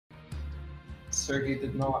Sergey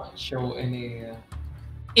did not show any.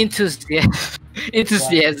 Enthusiasm.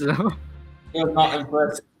 Enthusiasm. He was not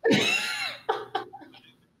impressed.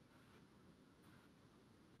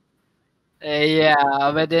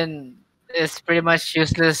 Yeah, but then it's pretty much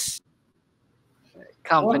useless Well,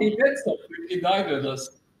 company. he did something. He died with us.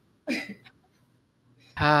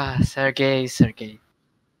 Ah, Sergey.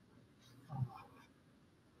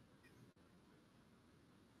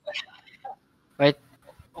 Why,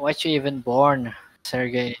 what you even born,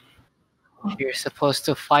 Sergey? You're supposed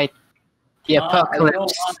to fight the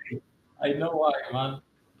apocalypse. I know why, man.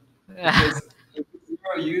 Because if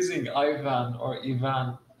you're using Ivan or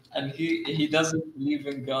Ivan, and he doesn't believe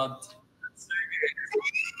in God.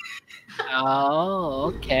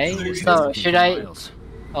 Oh, okay. Sergey So is- should I? Miles.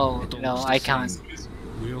 Oh It's no, almost I the can't. same.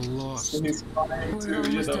 We're lost. So he's trying We're to,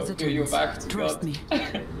 almost at the get you twins. back to Trust God. me.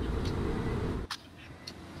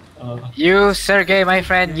 You, Sergey, my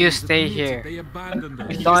friend, you Gangs stay admit here. They abandoned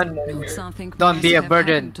us. Don't Don't be a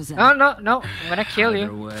burden. No, no, I'm gonna kill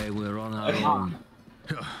Either you. way, we're on our own.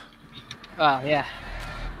 Well, yeah.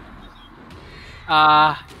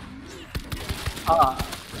 Uh.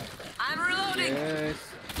 I'm reloading. Yes.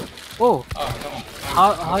 Oh, Oh, come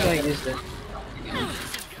on. how do I use this?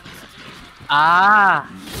 Ah.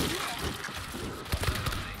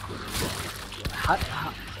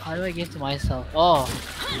 How do I get to myself? Oh.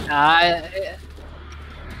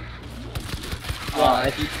 Well,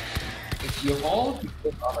 if you hold, you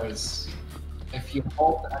get others. If you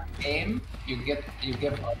hold and aim, you get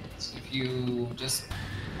others. If you just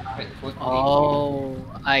have it quickly. Oh,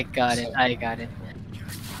 I got it. Now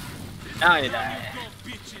you die.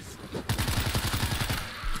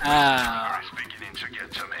 Ah. It's beginning to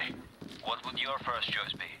get to me. What would your first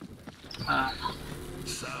choice be?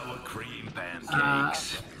 Sour cream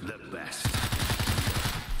pancakes. The best.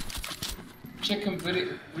 Chicken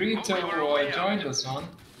burrito joined us, man.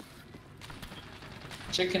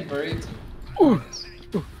 Chicken burrito.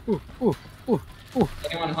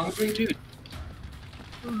 Anyone hungry? Dude.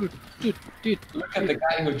 Look at the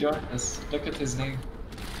guy who joined us. Look at his name.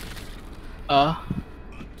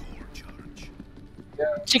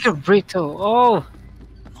 Chicken burrito. Oh,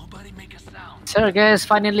 Nobody make a sound. Sergey is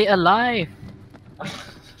finally alive.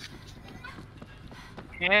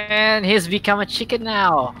 And he's become a chicken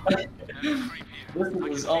now. This is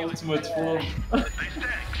his ultimate form.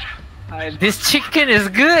 This chicken is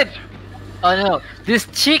good. Oh no, this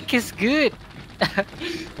chick is good.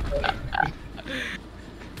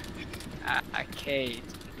 Okay.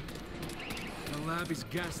 The lab is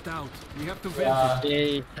gassed out. We have to vent Yeah. it.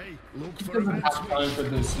 Okay. Hey, look He for a doesn't vent have time for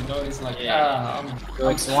this, you know. He's like, Yeah. I'm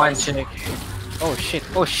It's one chick. Oh shit.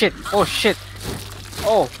 Oh shit. Oh shit.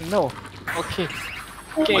 Oh no. Okay.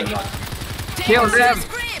 Oh my Okay. god. Kill them.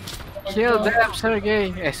 Oh my Kill God. them,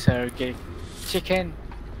 Sergey. Sergey. Chicken.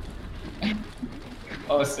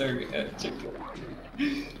 Oh, sorry, chicken.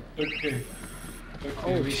 Okay.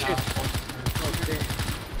 Oh, we shit. have- Okay.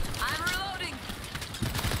 I'm reloading.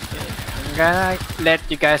 I'm gonna let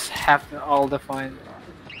you guys have all the fun.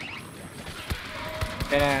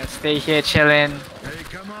 Gonna stay here chilling. Hey,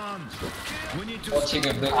 come on. We need to Watching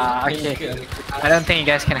a bit. Okay. I don't think you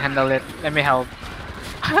guys can handle it. Let me help.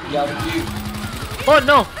 Yeah, you. Oh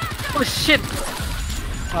no! Oh shit!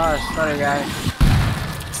 Oh, sorry guys.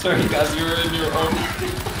 Sorry, guys, you're in your own.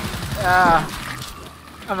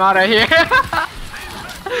 I'm out of here.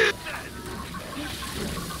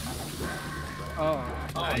 Oh.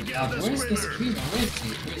 Oh my god, where's the screamer? Where is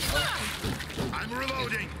he? Okay. I'm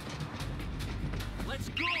reloading. Let's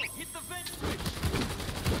go. Hit the vent.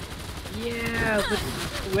 Yeah, but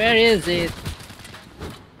where is it?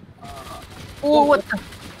 Oh, what the?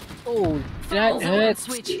 Oh, that hurts.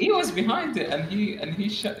 Switch. He was behind it, and he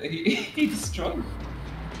shot. He destroyed.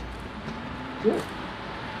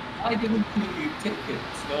 Why didn't he take it?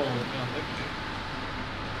 No,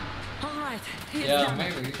 All right. He's yeah, done.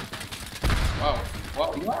 maybe. Wow.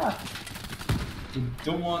 Wow. Yeah. He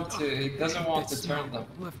doesn't want to turn them.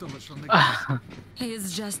 Leftovers from the gas.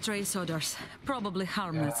 He's just trace orders. Probably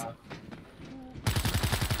harmless. Yeah.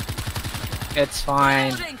 It's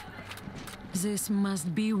fine. Reloading. This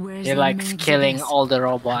must be where He they likes make killing this. all the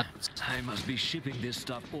robots. I must be shipping this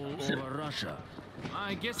stuff all over Russia.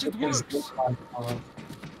 I guess it Chicken's works. good.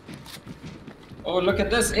 Oh, look at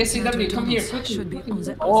this. ACW, come here. Tunnels should be on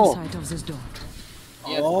the Oh. other side of this door.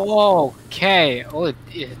 Yes. Okay. Oh, is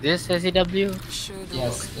this SCW?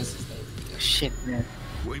 Yes, this is Shit, man.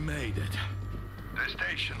 We made it. The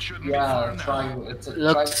station shouldn't Yeah, be far try. now. It's a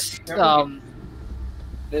Looks try.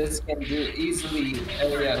 This can do easily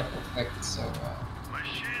area effect. So.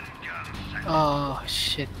 Machine gun. Oh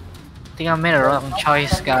shit. I think I made a wrong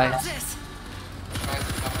choice, guys. This.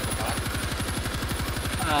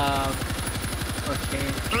 Okay.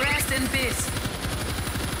 Rest in peace.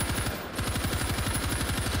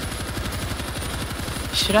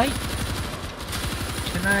 Should I?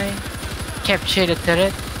 Can I capture the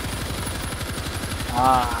turret?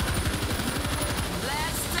 Ah.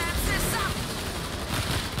 Let's set this up.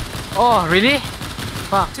 Oh, really?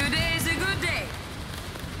 Fuck. Today is a good day.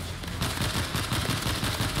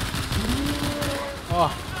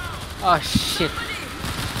 Oh. Oh shit.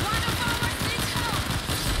 One of ours needs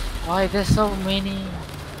help. Why there's so many?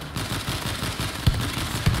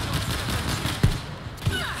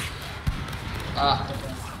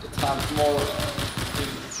 It has more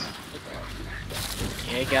units.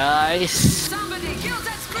 Hey guys. Somebody kill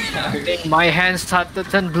that screamer. My hands start to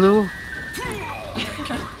turn blue.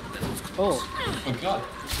 Oh, Oh god.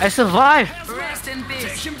 I survived. Rest in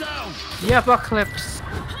peace. Him down! The apocalypse.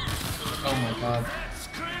 Oh my god.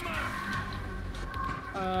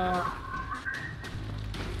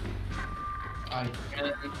 I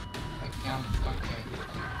can't, okay.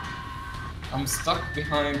 I'm stuck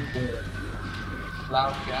behind the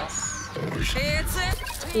loud gas.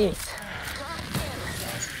 It's it.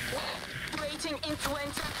 Waiting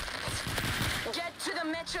influencer. Get to the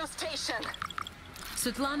metro station.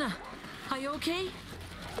 Svetlana, are you okay?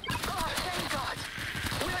 Oh, thank God.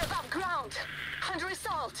 We're above ground. Under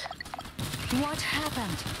assault. What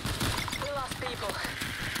happened? We lost people.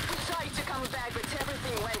 We tried to come back, but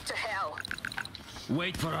everything went to hell.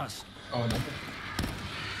 Wait for us. Oh no.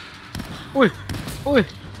 Oi, oi.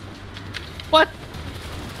 What?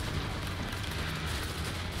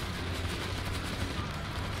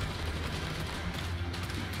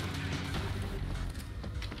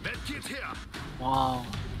 That kid's here. Wow.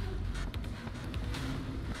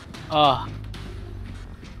 Ah.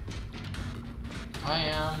 I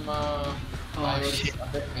am, Oh, I was shit. a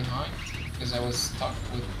bit behind because I was stuck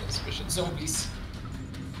with the special zombies.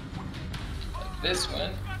 Like this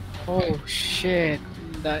one. Oh shit.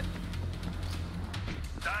 That.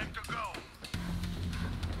 Time to go.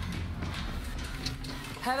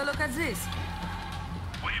 Have a look at this.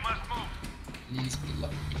 We must move. Please be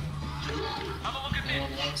lucky. Have a look at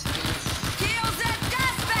Anyone wants this? Kill that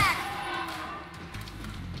gas bag.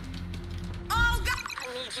 Oh God!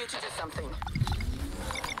 I need you to do something.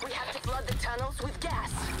 We have to flood the tunnels with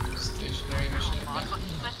gas. Stationary machine gun.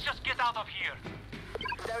 Let's just get out of here.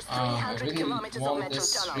 There's I 300 really kilometers of want metro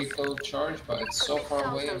this tunnels. recall charge, but it's so Could be far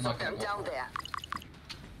away, I'm thousands not of them gonna down go. there.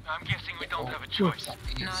 I'm guessing we don't have a Oh, choice.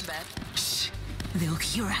 Not bad. Shh. They'll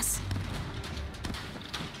hear us.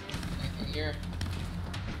 Anything here?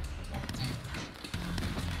 Nothing.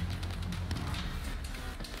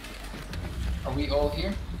 Are we all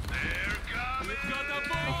here? There comes. We've got the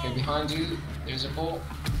ball. Okay, behind you, there's a ball.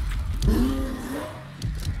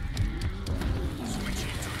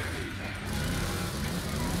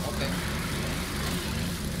 Okay.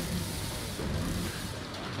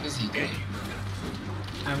 What is he doing?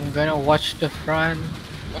 I'm gonna watch the front.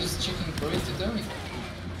 What is Chicken Burrito doing?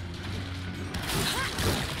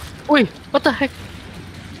 Oi, what the heck?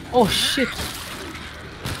 Oh shit.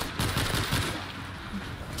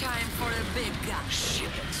 Time for a big gun.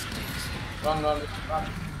 Run, run, run.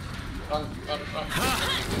 Run, run, run.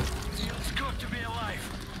 It's good to be alive.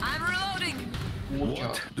 I'm reloading. Good job.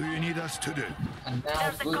 What do you need us to do? And now,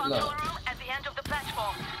 There's the good control luck. room at the end of the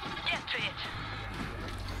platform. Get to it.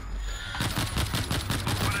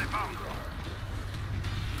 What I found.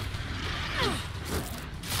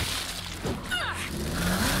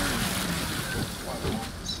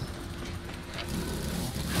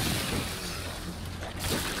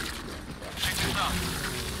 Check this out.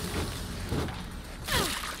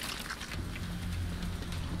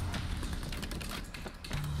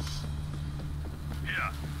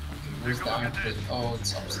 Here. Where's the outfit? Oh,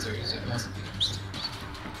 it's upstairs. It must be upstairs.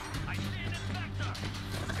 I see an inspector.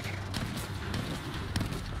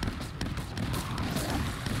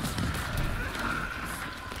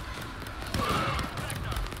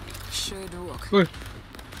 Should work. Oi.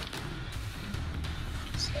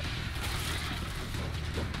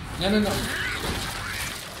 No, no, no. Switching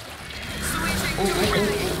Oh, to oh, oh, oh,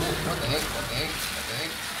 oh. What the heck? What the heck? What the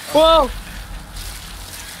heck? Whoa.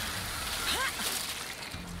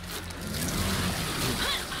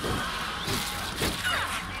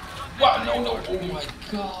 Wow, no, no. Oh my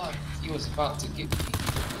god. He was about to kick me.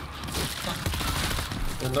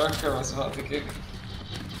 The lurker was about to kick me.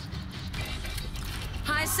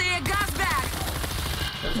 I see a gas bag.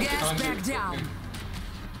 Gas Behind you. bag down.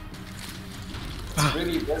 It's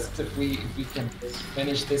really best if we can just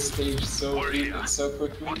finish this stage so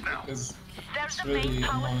quickly because There's it's the main really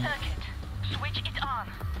power annoying. circuit. Switch it on.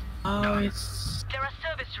 Oh, it's. There are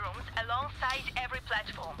service rooms alongside every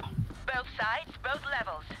platform. Both sides, both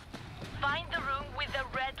levels. Find the room with the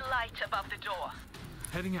red light above the door.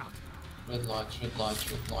 Heading out. Red light, red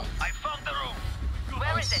light, red light. I found the room.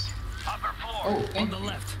 Where is it? Upper floor. Oh, On thank the you.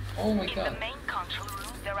 left. Oh my In the god. main control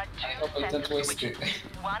room, there are I two hope I sets don't of waste switches, it.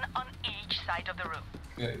 one on each side of the room.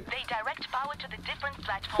 Good. They direct power to the different Wait,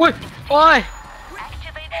 platforms in the station. why?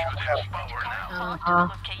 Activate the switch that corresponds to the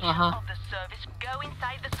location of the service. Go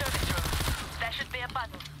inside the service room. There should be a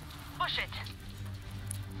button. Push it.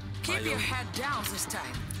 Keep your head down this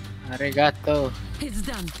time. Arigato. It's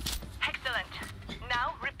done. Excellent.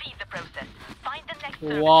 Now repeat the process. Find the next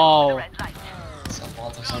service room Wow. with the red light. Some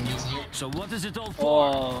lot of zombies here. So what is it all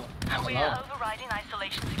for? Oh, We are overriding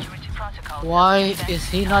isolation security protocol. why is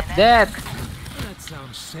he not dead? That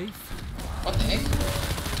sounds safe. What the heck?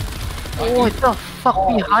 Oh, what the fuck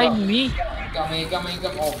behind me? Got me, got me,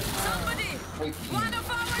 got me. Oh, Somebody! wait. One of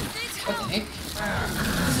ours needs What the help! heck?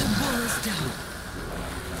 The bull is down.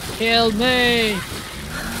 Kill me!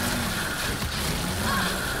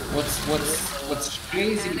 What's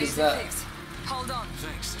crazy is that Hold on.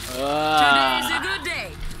 Thanks. Today's a Ah, good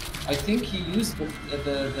day. I think he used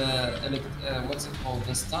what's it called,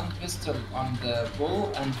 the stun pistol on the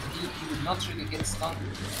bull, and he did not really get stunned.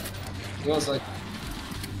 He was like,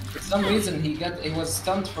 for some reason he was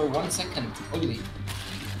stunned for 1 second only.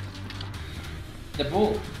 The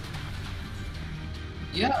bull.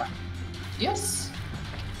 Yeah. Yes.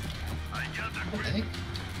 What the heck?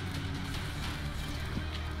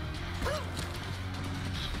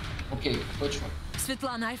 Okay, which one?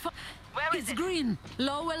 Svetlana, Where is it's it? green.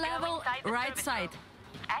 Lower Go level, inside the right service side. room.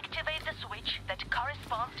 Activate the switch that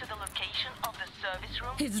corresponds to the location of the service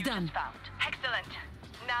room It's you done. just found. Excellent.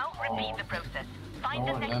 Now repeat the process. Find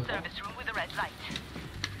the Lower next level. service room with the red light.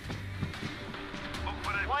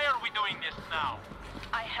 Why are we doing this now?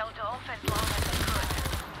 I held off as long as I could.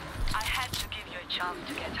 I had to give you a chance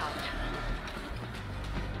to get out.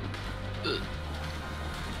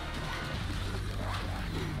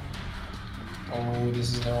 Oh,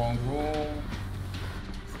 this is the wrong room.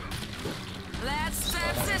 Let's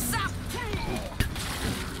set this up.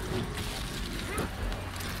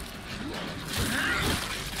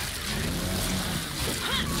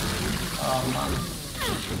 Oh man.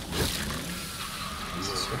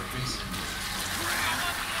 This is so crazy.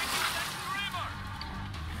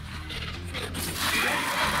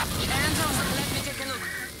 Hands over. Let me take a look.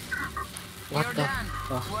 what You're the done.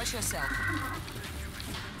 fuck? Watch yourself.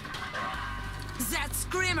 That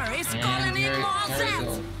screamer is And calling in there more we Zeds.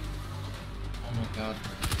 go. Oh my god.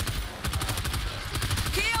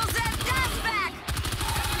 Kill that gas bag.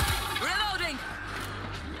 Reloading.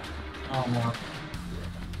 Oh man.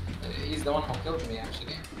 He's the one who killed me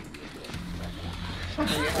actually.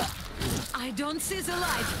 Yeah. I don't see the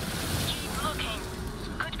light. Keep looking.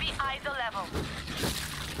 Could be either level.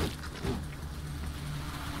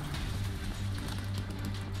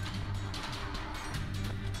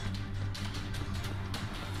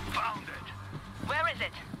 Found it. Where is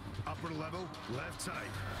it? Upper level, left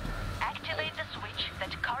side. Activate the switch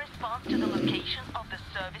that corresponds to the location of the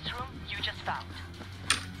service room you just found.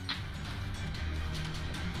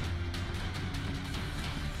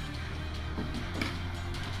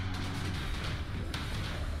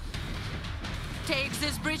 Take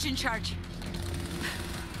this bridge in charge.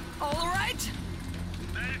 All right.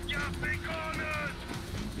 They've got me cornered!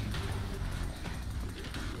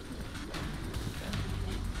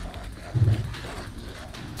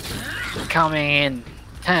 Coming in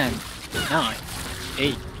 10, 9,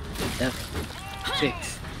 8, 7,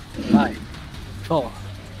 6, 5, 4,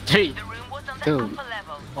 3. The room was on the Two, upper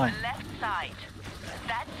level, one. left side.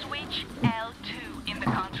 That switch L2 in the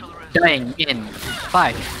control room. Dying in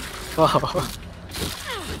 5, 4.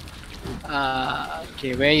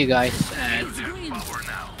 Okay, where are you guys at? It's green. Go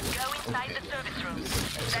inside the service room.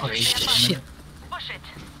 Oh There should be a button. shit, Push it.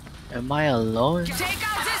 am I alone? Take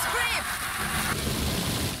out this creep.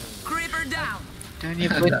 Creeper down. Don't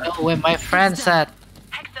even know where my friends at.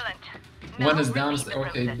 Excellent. One Now is repeat downstairs. the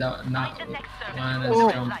Okay, process. down now. Find the next service One room is with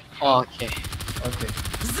the down. light. Okay, Okay.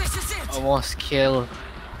 This is it. almost killed.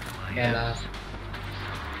 Yeah. Last.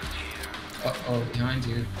 Uh oh, behind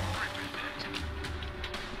you.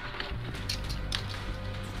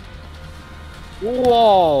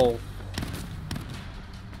 Whoa!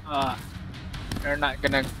 They're not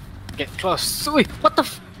gonna get close. Wait, what the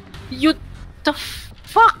you the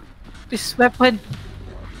fuck? This weapon.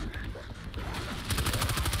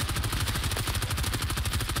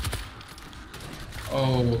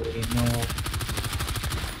 Oh no.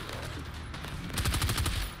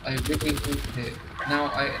 I really think that now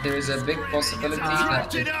there is a big possibility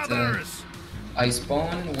that Selected others! I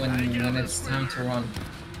spawn when it's time to run,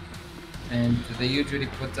 and they usually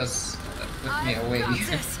put me away.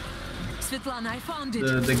 Svetlana, I found it.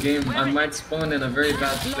 the game, I might spawn in a very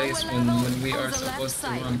bad place when we are supposed to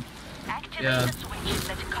run. Activate Yeah. the switches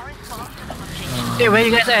that correspond to the location. Hey, where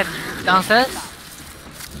you guys at? Downstairs?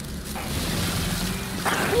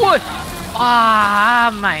 What? Ah,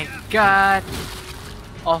 my god.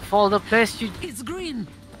 Of all the place you... It's green.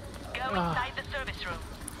 Go inside the service room.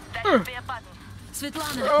 That should be a button.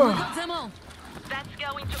 Svetlana, we got them all. That's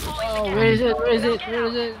going to pull in Oh, the where is gas. it? Where is Now it? get Where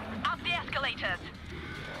is out. it? Up the escalators.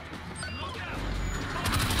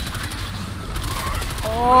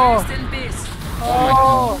 Oh, Rest in peace.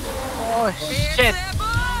 oh, oh, shit. It's a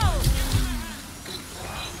ball.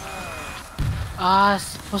 Ah,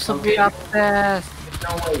 supposed to be up there.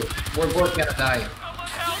 No way, we're both gonna die.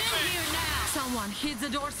 Someone hit the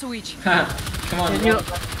door switch. Come on, Can you... run.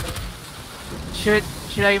 Should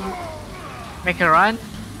I make a run?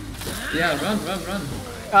 Yeah, run.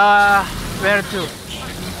 Where to?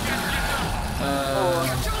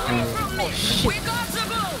 We got the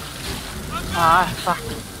ball. Ah, fuck.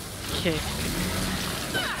 Okay.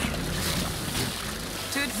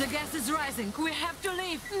 Dude, the gas is rising. We have to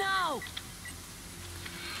leave now.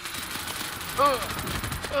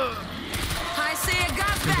 I see a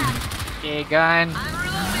gas bag. Okay, gun. I'm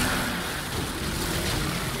reloading.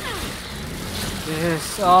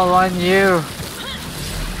 This is all on you.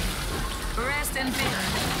 Rest in peace.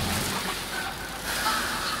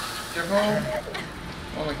 Careful.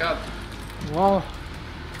 Oh my god. Whoa.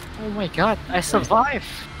 Oh my god, I survived.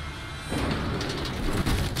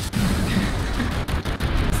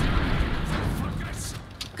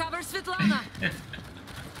 Cover Svetlana.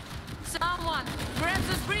 Someone grab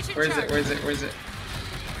the breaching Where is charge. it? Where is it?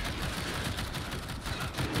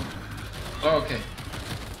 Oh, okay.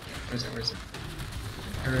 Where is it?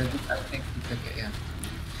 I think he took it, yeah.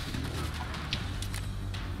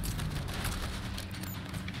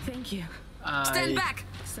 Thank you. I... Stand back.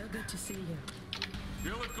 So good to see you. The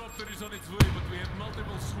helicopter is on its way, but we have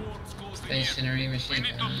multiple swarms closing in. Stationary We machine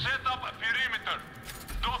need to gun. set up a perimeter.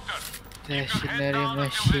 Doctor, Stationary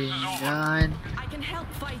machine gun. I can help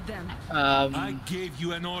fight them. I gave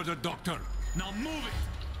you an order, Doctor. Now move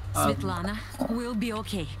it! Svetlana, we'll be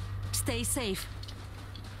okay. Stay safe.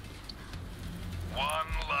 one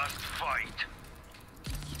last fight.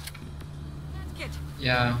 Kid,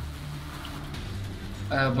 Yeah.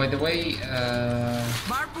 By the way,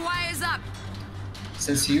 barbed wire is up.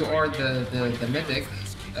 since you are the medic,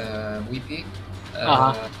 Weepy,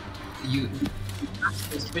 you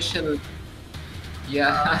a special,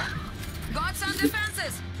 yeah, Got some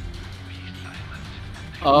defenses.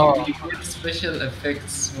 Oh, you get special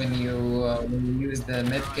effects when you use the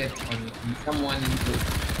medkit on someone to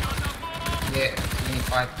get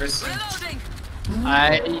 25%. Reloading.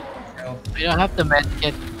 I don't have the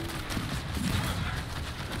medkit.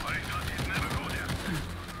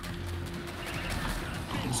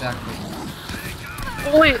 Exactly.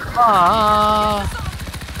 Wait,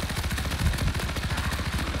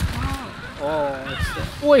 Oh, it's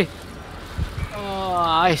the... Wait. Oh,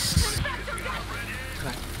 ice.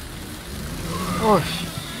 Oh,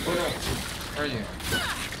 Oh no, where are you?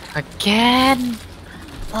 again.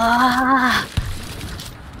 Ah.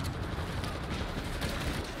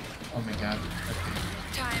 Oh my god.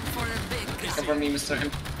 Time for a big gun. Cover me, Mr. M.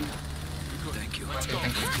 Thank you. Okay,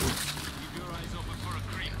 thank you. Keep your eyes open for a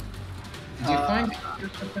creep. Did you find your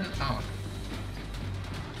weapon? Oh.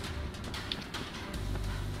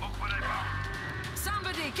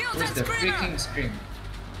 Somebody kill Where's that the screamer. freaking scream?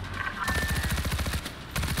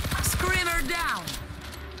 Screamer down.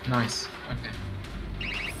 Nice.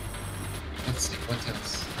 Okay. Let's see what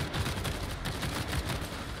else.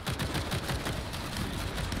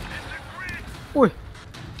 Oi,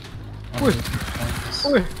 Oh, Oi. this-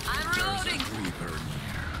 oi. I'm reloading.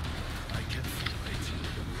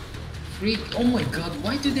 Freak! Oh my god!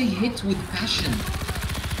 Why do they hit with passion?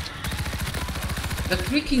 The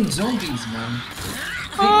freaking zombies, man.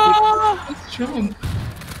 It's strong.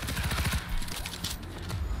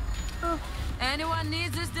 Anyone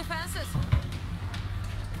needs these defenses?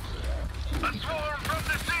 A swarm from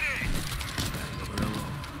the city.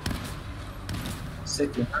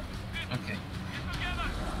 City. Okay.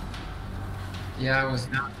 Yeah, I was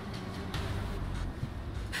not.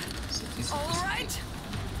 City, city, All city. right.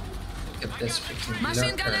 Look at this freaking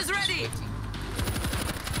Machine gun lurker is just ready. waiting.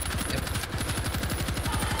 Yep.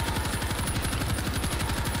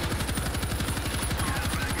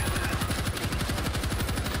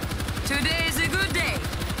 Today is a good day.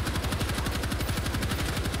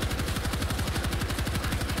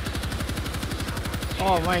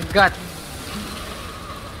 Oh my god.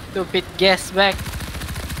 Stupid gas back.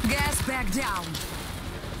 Gas back down.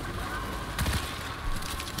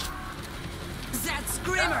 That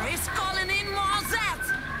screamer is calling in more Zed.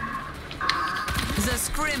 The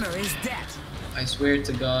screamer is dead. I swear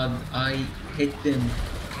to God, I hit them.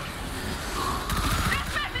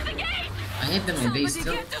 I hit them and they Somebody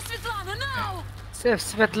still. get to Svetlana now! Save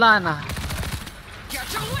Svetlana. Get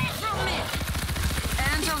away from me!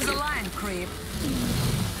 End of the line, creep.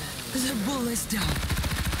 The bull is down.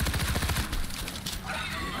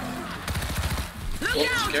 Look Oh,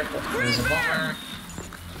 out! careful. There's a Creeper! bomber.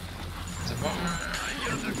 There's a bomber.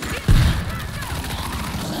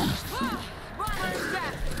 Bomber is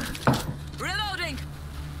dead. Reloading.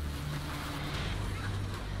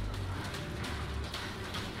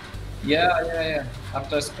 Yeah.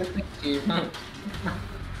 After splitting team.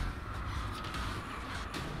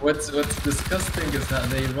 What's disgusting is that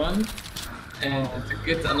they run and to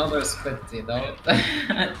get another split, you know?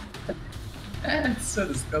 It's so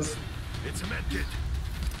disgusting. It's a medkit.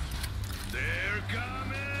 They're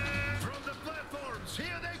coming from the platforms.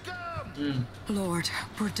 Here they come. Lord,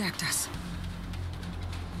 protect us.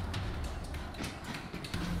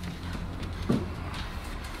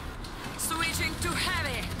 Switching to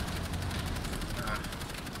heavy.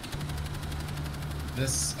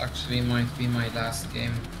 This actually might be my last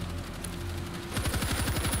game.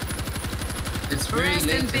 It's very Rest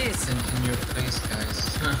in late peace. in your place,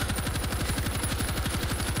 guys.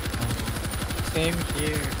 Same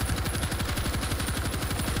here.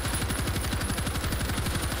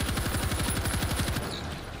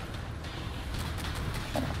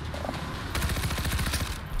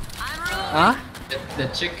 I'm reloading. Huh? The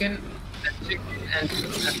chicken and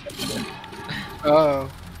Oh.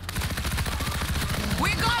 We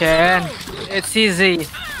got Ken, to go. it's easy.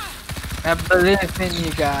 I believe in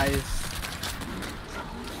you guys.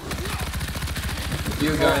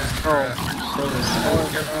 you guys are pros. Oh,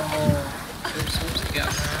 Oops,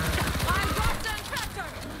 yes. I'm Captain Cracker.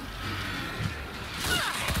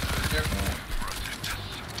 Careful.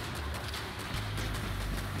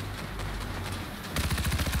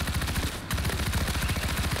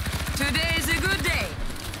 Today is a good day.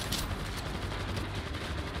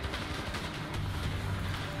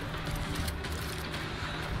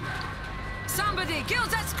 Somebody kill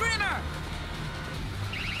that screamer!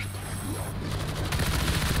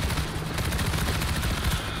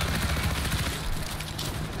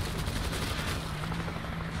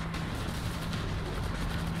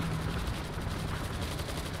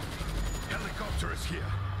 Helicopter is here.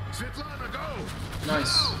 Svetlana, go.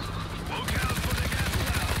 Nice. Look out for the gas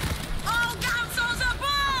cloud. All guns on the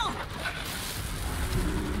ball!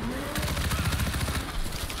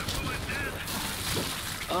 The bullet dead.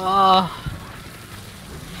 Oh.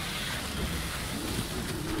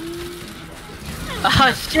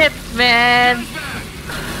 Oh shit, man!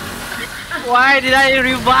 Why did I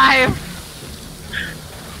revive?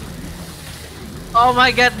 Oh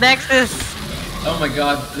my god, Nexus! Oh my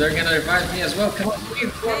god, they're gonna revive me as well. Come on,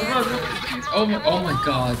 please. Run, please. Oh my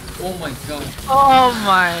god. Oh my god. Oh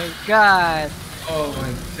my god! Oh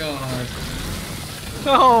my god.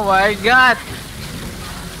 Oh my god!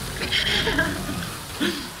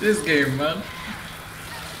 This game, man.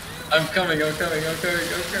 I'm coming. Let's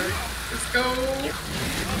go.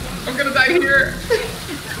 I'm gonna die here.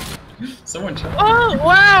 Someone jump. Oh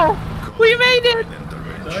wow! We made it! And the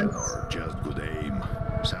range or just good aim.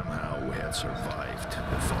 Somehow we had survived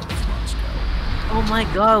the fall of Moscow. Oh my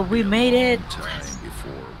god, we made it! Time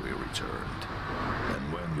before we returned.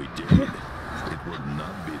 And when we did, it would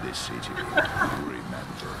not be the city we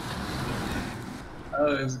remembered.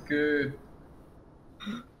 That was good.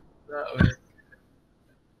 That was good.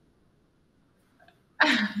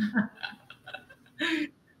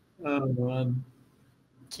 Oh man.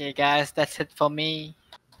 Okay guys, that's it for me.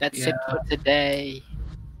 That's it Yeah. for today.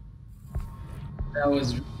 That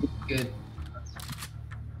was really good.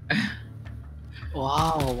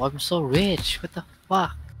 Wow, I'm so rich. What the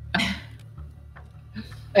fuck?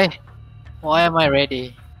 Hey, why am I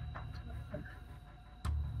ready?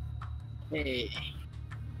 Hey.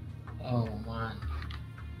 Oh man.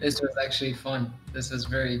 This was actually fun. This is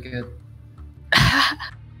very good.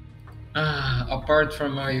 Apart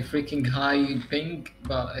from my freaking high ping,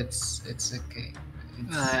 but it's okay.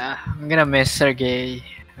 It's, I'm gonna miss Sergey,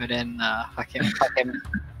 but then fuck him.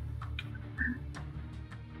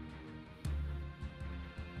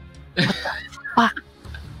 What the fuck?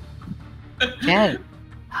 Ken,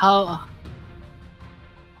 how?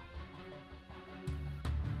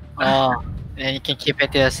 Oh, then you can keep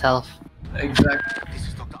it to yourself. exactly.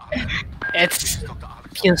 It's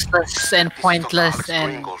useless and pointless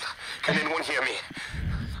and Can anyone hear me?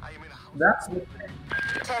 I That's the thing.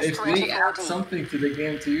 If they add something to the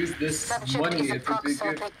game to use this money, it would be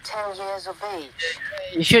good. 10 years of age.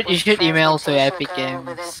 You should email to Epic Within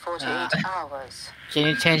Games. 48 hours. Can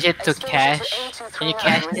you change it to cash? Can you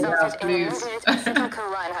cash it? Yeah, please.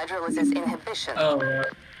 Hydrolysis inhibition. Oh,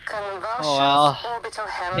 Convulsions, Oh, well. orbital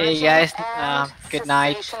Hey, hemorrhage, guys, and good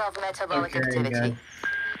night. cessation of metabolic okay, activity.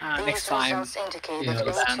 guys. Next These time. results indicate Yeah, that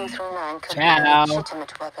let's- A239 could be Ciao. a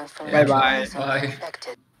legitimate weapon for Bye-bye. neutralizing Bye. the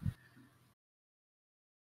infected.